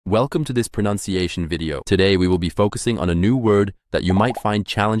Welcome to this pronunciation video. Today we will be focusing on a new word that you might find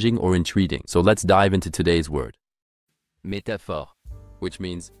challenging or intriguing. So let's dive into today's word. Métaphore, which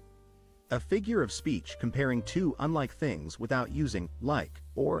means a figure of speech comparing two unlike things without using like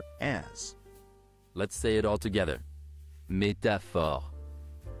or as. Let's say it all together. Métaphore.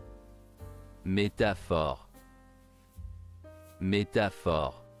 Métaphore.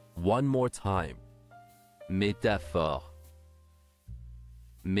 Métaphore. One more time. Métaphore.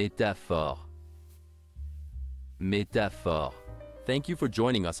 Métaphore. Métaphore. Thank you for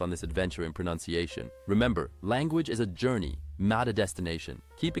joining us on this adventure in pronunciation. Remember, language is a journey, not a destination.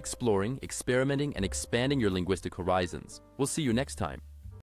 Keep exploring, experimenting, and expanding your linguistic horizons. We'll see you next time.